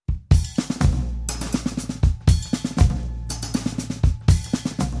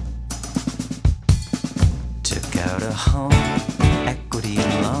a home, equity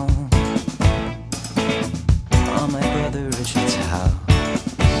loan on my brother Richard's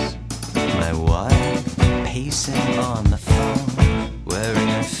house. My wife pacing on the phone, wearing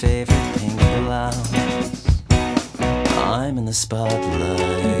her favorite pink blouse. I'm in the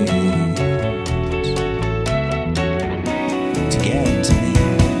spotlight. To get to me,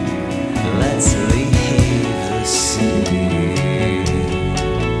 let's leave the city.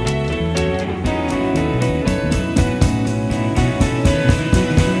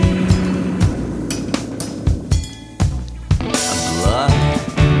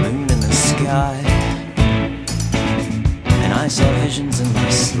 And I saw visions in my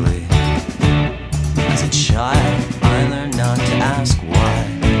sleep. As a child, I learned not to ask why.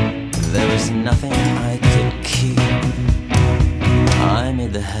 There was nothing I could keep. I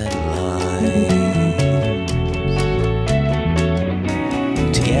made the headline.